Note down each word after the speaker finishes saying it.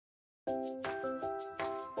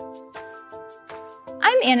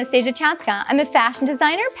I'm Anastasia Chatzka. I'm a fashion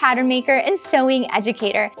designer, pattern maker, and sewing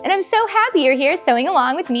educator, and I'm so happy you're here sewing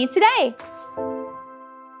along with me today.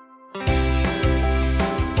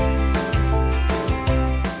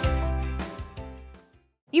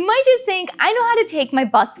 You might just think, I know how to take my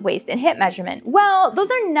bust, waist, and hip measurement. Well, those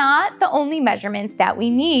are not the only measurements that we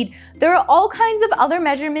need. There are all kinds of other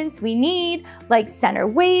measurements we need, like center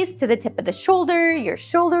waist to the tip of the shoulder, your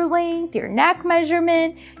shoulder length, your neck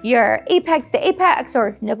measurement, your apex to apex,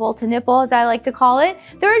 or nipple to nipple, as I like to call it.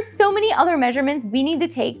 There are so many other measurements we need to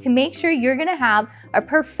take to make sure you're gonna have a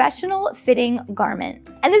professional fitting garment.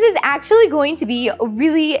 And this is actually going to be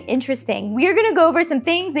really interesting. We are gonna go over some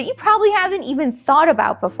things that you probably haven't even thought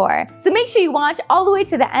about before. So make sure you watch all the way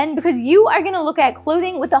to the end because you are gonna look at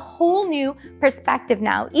clothing with a whole new perspective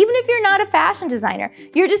now. Even if you're not a fashion designer,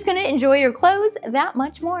 you're just gonna enjoy your clothes that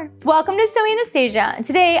much more. Welcome to Sew Anastasia, and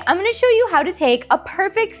today I'm gonna show you how to take a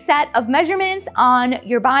perfect set of measurements on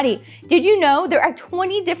your body. Did you know there are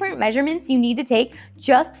 20 different measurements you need to take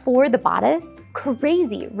just for the bodice?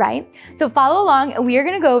 Crazy, right? So follow along and we are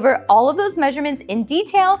gonna go over all of those measurements in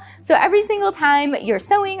detail. So every single time you're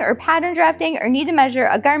sewing or pattern drafting or need to measure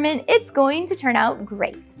a garment, it's going to turn out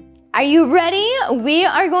great. Are you ready? We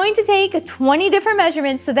are going to take 20 different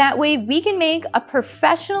measurements so that way we can make a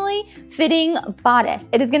professionally fitting bodice.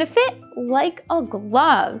 It is gonna fit like a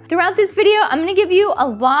glove. Throughout this video, I'm gonna give you a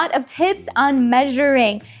lot of tips on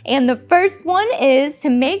measuring. And the first one is to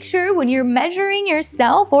make sure when you're measuring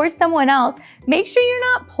yourself or someone else, make sure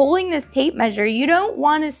you're not pulling this tape measure. You don't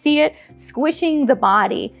wanna see it squishing the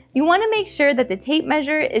body. You wanna make sure that the tape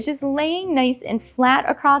measure is just laying nice and flat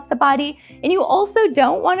across the body. And you also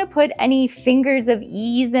don't wanna put any fingers of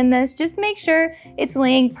ease in this. Just make sure it's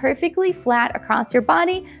laying perfectly flat across your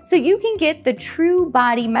body so you can get the true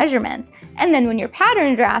body measurements. And then when you're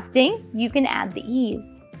pattern drafting, you can add the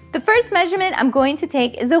ease. The first measurement I'm going to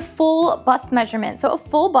take is a full bust measurement. So a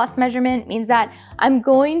full bust measurement means that I'm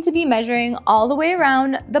going to be measuring all the way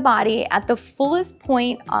around the body at the fullest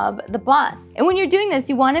point of the bust. And when you're doing this,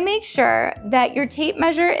 you want to make sure that your tape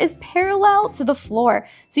measure is parallel to the floor.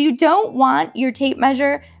 So you don't want your tape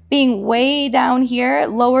measure being way down here,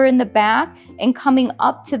 lower in the back, and coming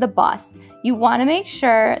up to the bust. You want to make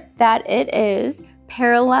sure that it is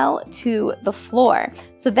parallel to the floor.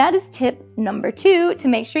 So that is tip number 2 to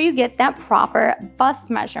make sure you get that proper bust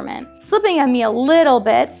measurement. Slipping on me a little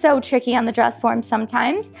bit, so tricky on the dress form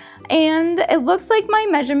sometimes. And it looks like my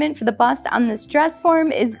measurement for the bust on this dress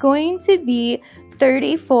form is going to be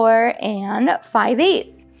 34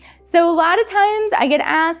 5/8. So a lot of times I get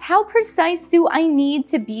asked, how precise do I need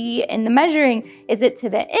to be in the measuring? Is it to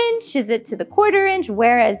the inch? Is it to the quarter inch?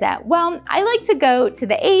 Where is that? Well, I like to go to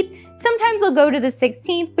the 1/8. Sometimes I'll go to the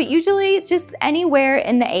 16th, but usually it's just anywhere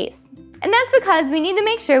in the 1/8. And that's because we need to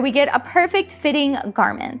make sure we get a perfect fitting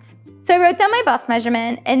garment. So I wrote down my bust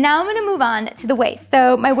measurement, and now I'm gonna move on to the waist.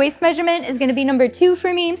 So my waist measurement is gonna be number 2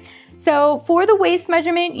 for me. So for the waist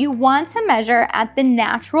measurement, you want to measure at the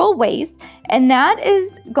natural waist, and that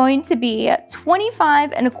is going to be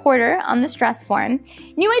 25 1/4 on this dress form.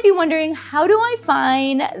 And you might be wondering, how do I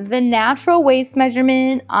find the natural waist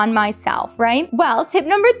measurement on myself, right? Well, tip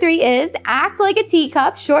number 3 is act like a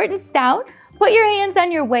teacup, short and stout. Put your hands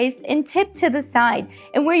on your waist and tip to the side.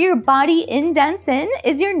 And where your body indents in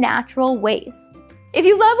is your natural waist. If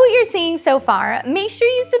you love what you're seeing so far, make sure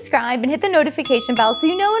you subscribe and hit the notification bell so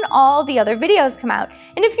you know when all the other videos come out.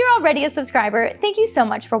 And if you're already a subscriber, thank you so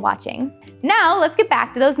much for watching. Now let's get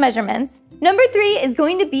back to those measurements. Number 3 is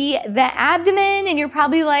going to be the abdomen, and you're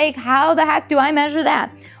probably like, how the heck do I measure that?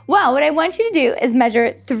 Well, what I want you to do is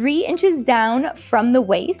measure 3 inches down from the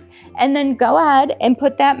waist, and then go ahead and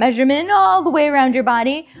put that measurement all the way around your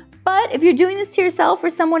body. But if you're doing this to yourself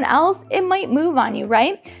or someone else, it might move on you,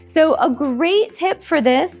 right? So a great tip for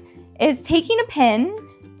this is taking a pin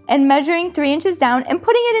and measuring 3 inches down and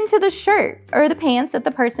putting it into the shirt or the pants that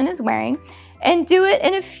the person is wearing, and do it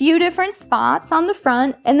in a few different spots on the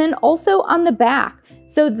front and then also on the back.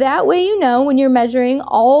 So that way you know when you're measuring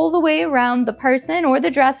all the way around the person or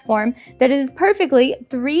the dress form that it is perfectly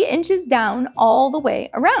 3 inches down all the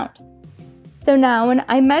way around. So now when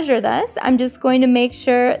I measure this, I'm just going to make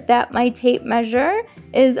sure that my tape measure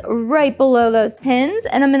is right below those pins,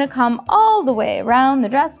 and I'm gonna come all the way around the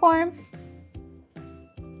dress form.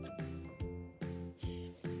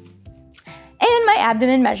 And my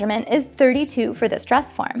abdomen measurement is 32 for this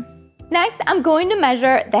dress form. Next, I'm going to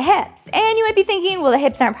measure the hips. And you might be thinking, well, the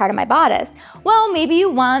hips aren't part of my bodice. Well, maybe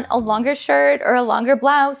you want a longer shirt or a longer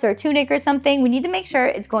blouse or a tunic or something. We need to make sure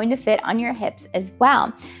it's going to fit on your hips as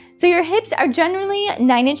well. So your hips are generally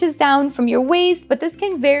 9 inches down from your waist, but this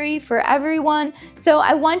can vary for everyone. So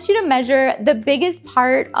I want you to measure the biggest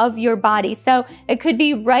part of your body. So it could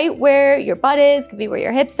be right where your butt is, could be where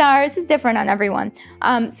your hips are. This is different on everyone.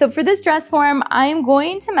 So for this dress form, I'm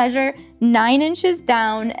going to measure 9 inches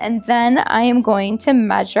down, and then I am going to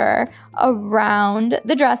measure around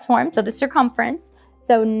the dress form, so the circumference.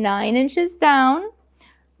 So 9 inches down,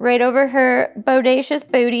 right over her bodacious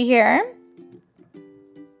booty here.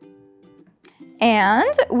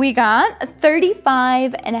 And we got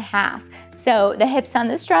 35.5. So the hips on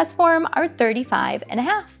this dress form are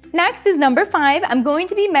 35.5. Next is number 5. I'm going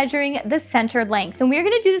to be measuring the center length. And we're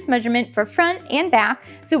gonna do this measurement for front and back.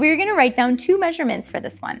 So we're gonna write down 2 measurements for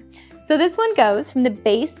this one. So this one goes from the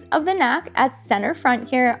base of the neck at center front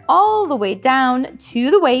here, all the way down to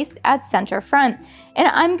the waist at center front. And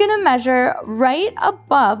I'm gonna measure right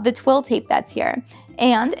above the twill tape that's here.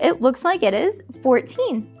 And it looks like it is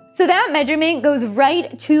 14. So that measurement goes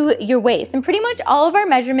right to your waist, and pretty much all of our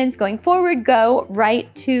measurements going forward go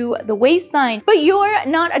right to the waistline. But you're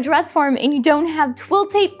not a dress form and you don't have twill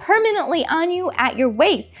tape permanently on you at your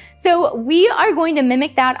waist. So we are going to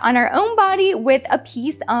mimic that on our own body with a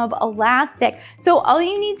piece of elastic. So all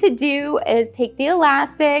you need to do is take the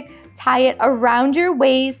elastic, tie it around your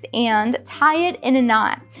waist, and tie it in a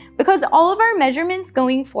knot. Because all of our measurements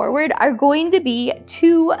going forward are going to be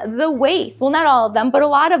to the waist. Well, not all of them, but a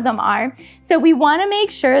lot of them are. So we want to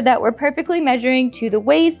make sure that we're perfectly measuring to the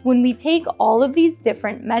waist when we take all of these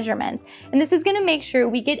different measurements. And this is going to make sure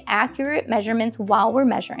we get accurate measurements while we're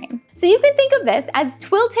measuring. So you can think of this as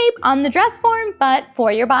twill tape on the dress form, but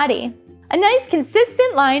for your body. A nice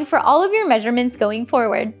consistent line for all of your measurements going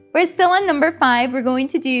forward. We're still on number 5. We're going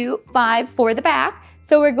to do 5 for the back.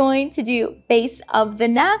 So we're going to do base of the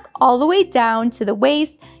neck all the way down to the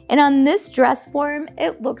waist. And on this dress form,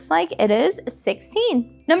 it looks like it is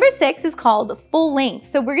 16. Number 6 is called full length.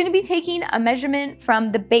 So we're gonna be taking a measurement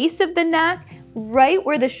from the base of the neck, right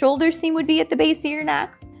where the shoulder seam would be at the base of your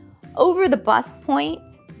neck, over the bust point,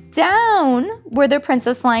 down where the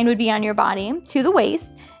princess line would be on your body to the waist.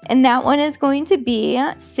 And that one is going to be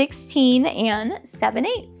 16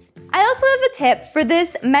 7/8. I also have a tip for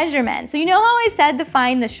this measurement. So you know how I said to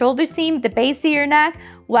find the shoulder seam at the base of your neck?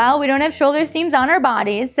 Well, we don't have shoulder seams on our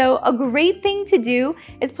bodies, so a great thing to do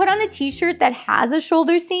is put on a t-shirt that has a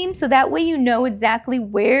shoulder seam, so that way you know exactly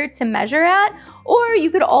where to measure at. Or you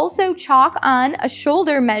could also chalk on a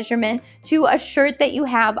shoulder measurement to a shirt that you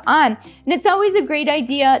have on. And it's always a great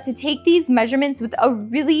idea to take these measurements with a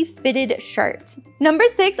really fitted shirt. Number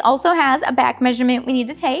 6 also has a back measurement we need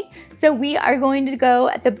to take. So we are going to go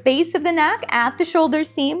at the base of the neck at the shoulder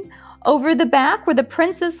seam, over the back where the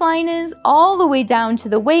princess line is, all the way down to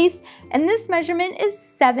the waist, and this measurement is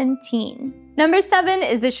 17. Number 7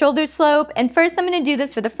 is the shoulder slope, and first I'm gonna do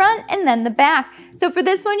this for the front and then the back. So for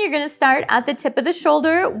this one, you're gonna start at the tip of the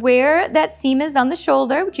shoulder where that seam is on the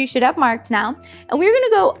shoulder, which you should have marked now, and we're gonna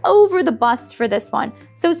go over the bust for this one.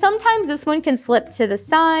 So sometimes this one can slip to the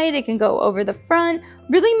side, it can go over the front.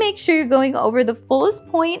 Really make sure you're going over the fullest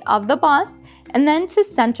point of the bust and then to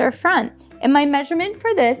center front. And my measurement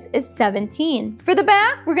for this is 17. For the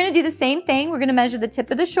back, we're gonna do the same thing. We're gonna measure the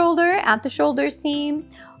tip of the shoulder at the shoulder seam,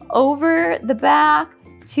 over the back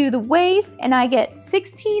to the waist, and I get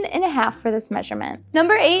 16.5 for this measurement.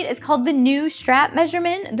 Number 8 is called the new strap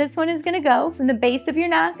measurement. This one is gonna go from the base of your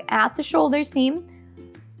neck at the shoulder seam,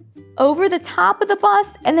 over the top of the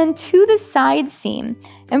bust, and then to the side seam.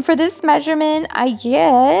 And for this measurement, I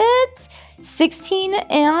get 16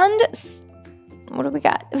 and what do we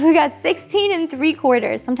got? We got 16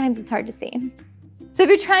 3/4. Sometimes it's hard to see. So if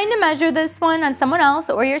you're trying to measure this one on someone else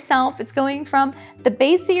or yourself, it's going from the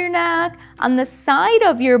base of your neck, on the side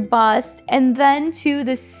of your bust, and then to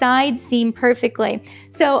the side seam perfectly.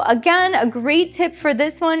 So again, a great tip for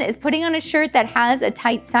this one is putting on a shirt that has a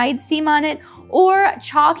tight side seam on it, or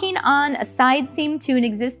chalking on a side seam to an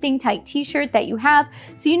existing tight t-shirt that you have,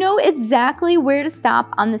 so you know exactly where to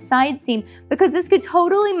stop on the side seam, because this could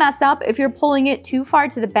totally mess up if you're pulling it too far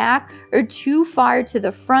to the back or too far to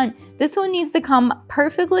the front. This one needs to come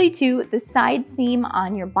perfectly to the side seam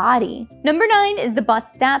on your body. Number 9 is the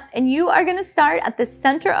bust depth, and you are gonna start at the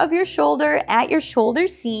center of your shoulder at your shoulder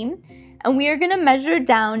seam, and we are gonna measure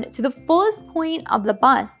down to the fullest point of the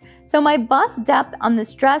bust. So my bust depth on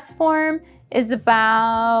this dress form is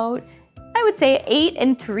about, I would say, 8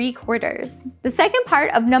 3/4. The second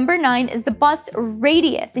part of number 9 is the bust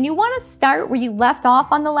radius, and you wanna start where you left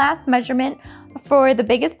off on the last measurement for the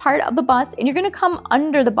biggest part of the bust, and you're gonna come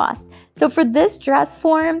under the bust. So for this dress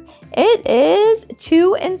form, it is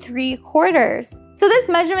 2 3/4. So this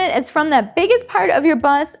measurement is from the biggest part of your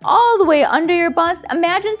bust all the way under your bust.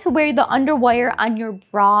 Imagine to where the underwire on your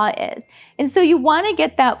bra is. And so you want to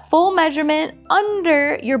get that full measurement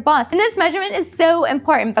under your bust. And this measurement is so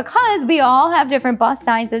important because we all have different bust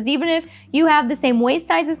sizes. Even if you have the same waist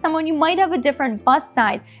size as someone, you might have a different bust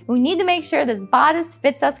size. And we need to make sure this bodice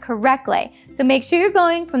fits us correctly. So make sure you're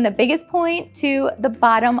going from the biggest point to the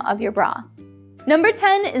bottom of your bra. Number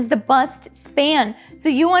 10 is the bust span. So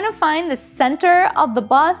you want to find the center of the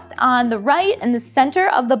bust on the right and the center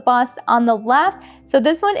of the bust on the left. So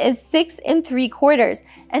this one is 6 3/4.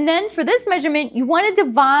 And then for this measurement, you want to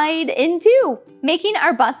divide in 2, making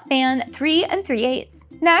our bust span 3 3/8.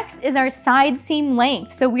 Next is our side seam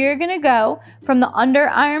length. So we're gonna go from the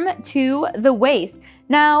underarm to the waist.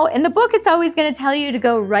 Now, in the book, it's always gonna tell you to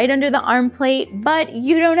go right under the arm plate, but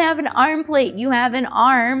you don't have an arm plate, you have an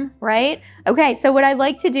arm, right? Okay, so what I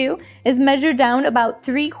like to do is measure down about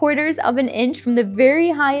 3/4 of an inch from the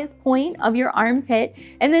very highest point of your armpit,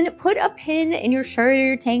 and then put a pin in your shirt or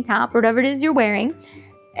your tank top, or whatever it is you're wearing.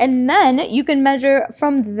 And then you can measure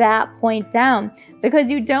from that point down, because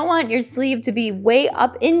you don't want your sleeve to be way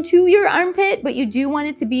up into your armpit, but you do want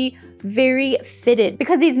it to be very fitted,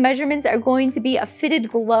 because these measurements are going to be a fitted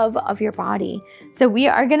glove of your body. So we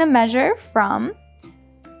are gonna measure from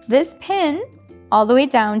this pin all the way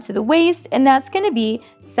down to the waist, and that's gonna be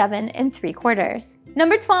 7 3/4.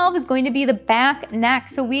 Number 12 is going to be the back neck.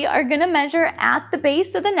 So we are gonna measure at the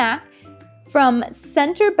base of the neck from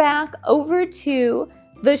center back over to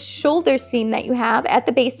the shoulder seam that you have at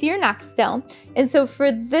the base of your neck still. And so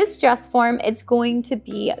for this dress form, it's going to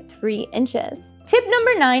be 3 inches. Tip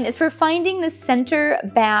number 9 is for finding the center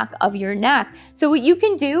back of your neck. So what you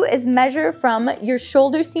can do is measure from your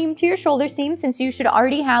shoulder seam to your shoulder seam, since you should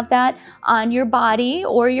already have that on your body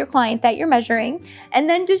or your client that you're measuring, and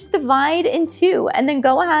then just divide in 2, and then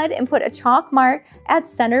go ahead and put a chalk mark at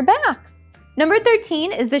center back. Number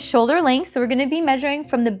 13 is the shoulder length. So we're gonna be measuring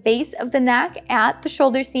from the base of the neck at the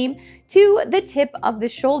shoulder seam to the tip of the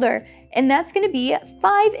shoulder. And that's gonna be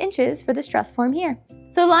 5 inches for this dress form here.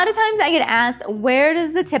 So a lot of times I get asked, where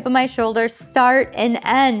does the tip of my shoulder start and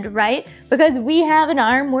end, right? Because we have an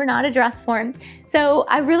arm, we're not a dress form. So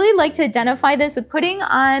I really like to identify this with putting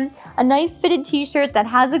on a nice fitted t-shirt that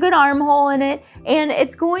has a good armhole in it, and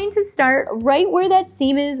it's going to start right where that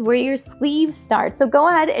seam is, where your sleeve starts. So go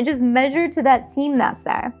ahead and just measure to that seam that's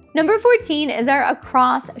there. Number 14 is our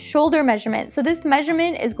across shoulder measurement. So this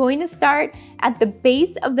measurement is going to start at the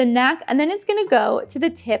base of the neck, and then it's gonna go to the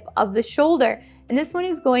tip of the shoulder. And this one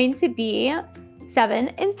is going to be 7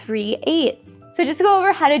 3/8. So just to go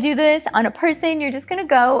over how to do this on a person, you're just gonna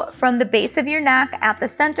go from the base of your neck at the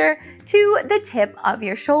center to the tip of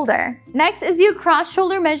your shoulder. Next is the across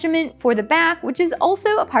shoulder measurement for the back, which is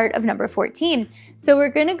also a part of number 14. So we're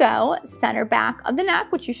gonna go center back of the neck,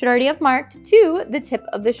 which you should already have marked, to the tip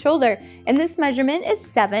of the shoulder. And this measurement is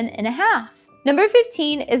 7 1/2. Number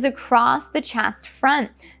 15 is across the chest front.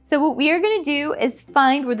 So what we are gonna do is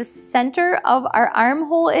find where the center of our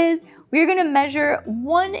armhole is. We're gonna measure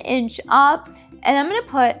 1 inch up, and I'm gonna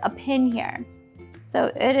put a pin here.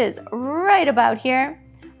 So it is right about here.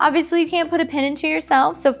 Obviously you can't put a pin into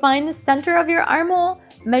yourself, so find the center of your armhole,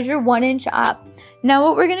 measure 1 inch up. Now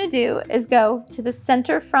what we're gonna do is go to the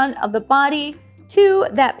center front of the body to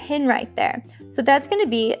that pin right there. So that's gonna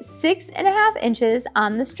be 6 1/2 inches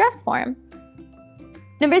on this dress form.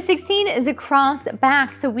 Number 16 is across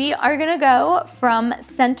back. So we are gonna go from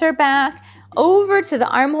center back over to the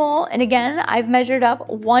armhole. And again, I've measured up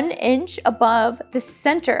 1 inch above the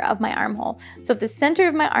center of my armhole. So if the center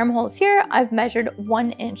of my armhole is here, I've measured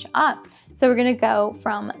 1 inch up. So we're gonna go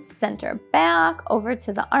from center back over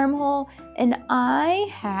to the armhole, and I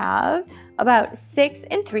have about 6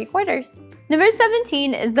 3/4. Number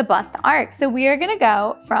 17 is the bust arc. So we are gonna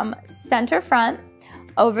go from center front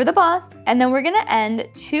over the bust, and then we're gonna end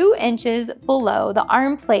 2 inches below the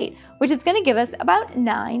arm plate, which is gonna give us about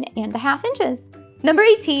 9 1/2 inches. Number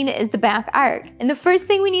 18 is the back arc. And the first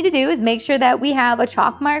thing we need to do is make sure that we have a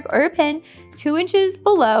chalk mark or a pin 2 inches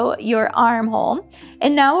below your armhole.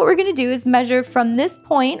 And now what we're gonna do is measure from this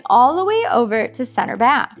point all the way over to center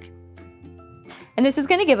back. And this is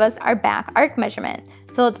gonna give us our back arc measurement.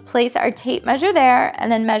 So let's place our tape measure there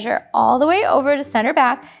and then measure all the way over to center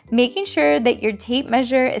back, making sure that your tape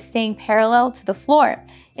measure is staying parallel to the floor.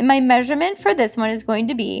 And my measurement for this one is going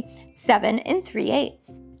to be 7 3/8.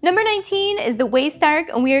 Number 19 is the waist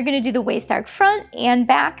arc, and we are gonna do the waist arc front and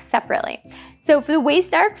back separately. So for the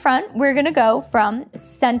waist arc front, we're gonna go from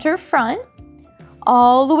center front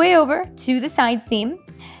all the way over to the side seam.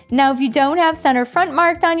 Now, if you don't have center front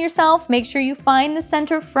marked on yourself, make sure you find the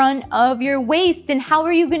center front of your waist. And how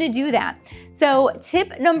are you gonna do that? So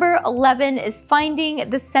tip number 11 is finding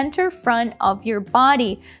the center front of your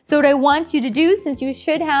body. So what I want you to do, since you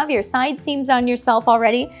should have your side seams on yourself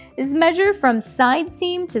already, is measure from side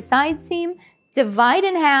seam to side seam, divide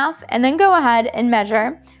in half, and then go ahead and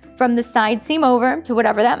measure from the side seam over to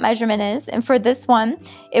whatever that measurement is. And for this one,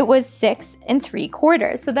 it was 6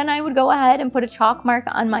 3/4. So then I would go ahead and put a chalk mark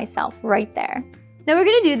on myself right there. Now we're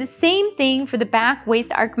gonna do the same thing for the back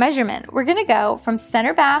waist arc measurement. We're gonna go from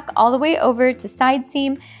center back all the way over to side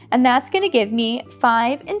seam, and that's gonna give me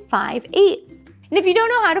 5 5/8. And if you don't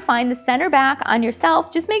know how to find the center back on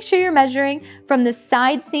yourself, just make sure you're measuring from the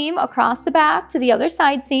side seam across the back to the other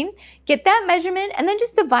side seam. Get that measurement and then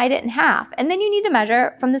just divide it in half. And then you need to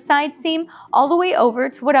measure from the side seam all the way over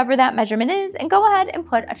to whatever that measurement is, and go ahead and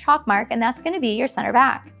put a chalk mark, and that's gonna be your center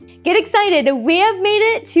back. Get excited, we have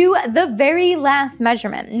made it to the very last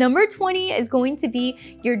measurement. Number 20 is going to be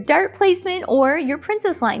your dart placement or your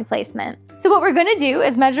princess line placement. So what we're gonna do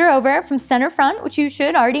is measure over from center front, which you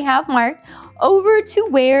should already have marked, over to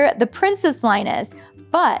where the princess line is.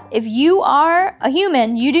 But if you are a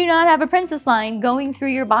human, you do not have a princess line going through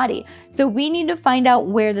your body. So we need to find out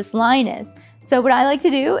where this line is. So what I like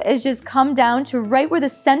to do is just come down to right where the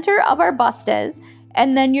center of our bust is,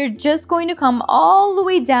 and then you're just going to come all the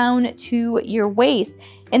way down to your waist.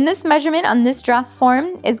 And this measurement on this dress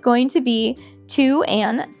form is going to be 2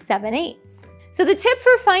 7/8. So the tip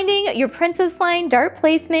for finding your princess line dart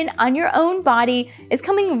placement on your own body is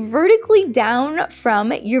coming vertically down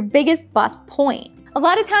from your biggest bust point. A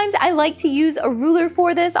lot of times I like to use a ruler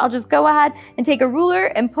for this. I'll just go ahead and take a ruler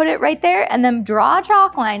and put it right there and then draw a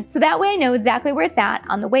chalk line, so that way I know exactly where it's at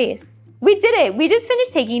on the waist. We did it. We just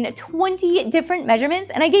finished taking 20 different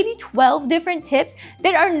measurements, and I gave you 12 different tips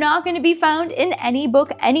that are not going to be found in any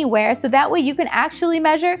book anywhere, so that way you can actually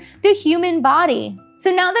measure the human body. So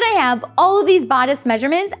now that I have all of these bodice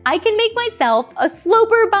measurements, I can make myself a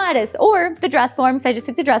sloper bodice, or the dress forms. I just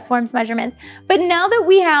took the dress forms measurements. But now that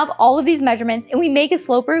we have all of these measurements and we make a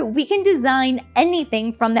sloper, we can design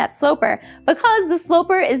anything from that sloper, because the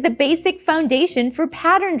sloper is the basic foundation for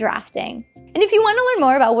pattern drafting. And if you want to learn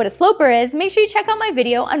more about what a sloper is, make sure you check out my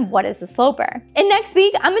video on what is a sloper. And next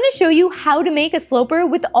week, I'm going to show you how to make a sloper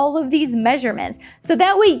with all of these measurements, so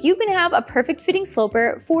that way you can have a perfect fitting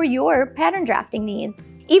sloper for your pattern drafting needs.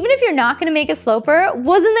 Even if you're not going to make a sloper,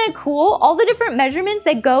 wasn't that cool? All the different measurements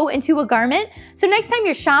that go into a garment. So next time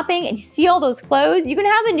you're shopping and you see all those clothes, you can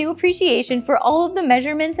have a new appreciation for all of the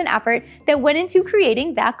measurements and effort that went into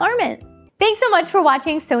creating that garment. Thanks so much for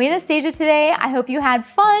watching Sewing Anastasia today. I hope you had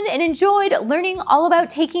fun and enjoyed learning all about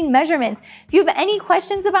taking measurements. If you have any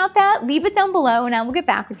questions about that, leave it down below and I will get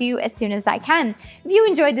back with you as soon as I can. If you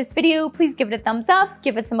enjoyed this video, please give it a thumbs up,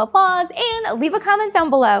 give it some applause, and leave a comment down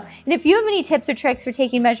below. And if you have any tips or tricks for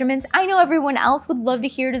taking measurements, I know everyone else would love to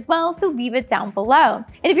hear it as well, so leave it down below.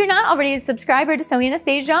 And if you're not already a subscriber to Sewing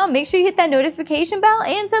Anastasia, make sure you hit that notification bell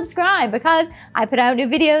and subscribe, because I put out new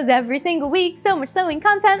videos every single week. So much sewing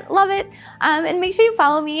content, love it. And make sure you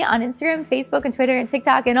follow me on Instagram, Facebook, and Twitter, and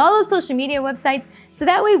TikTok, and all those social media websites, so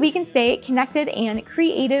that way we can stay connected and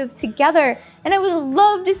creative together. And I would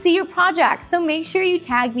love to see your projects, so make sure you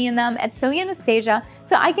tag me in them at Sewing Anastasia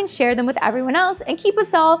so I can share them with everyone else and keep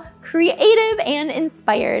us all creative and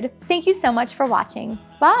inspired. Thank you so much for watching.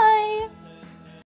 Bye!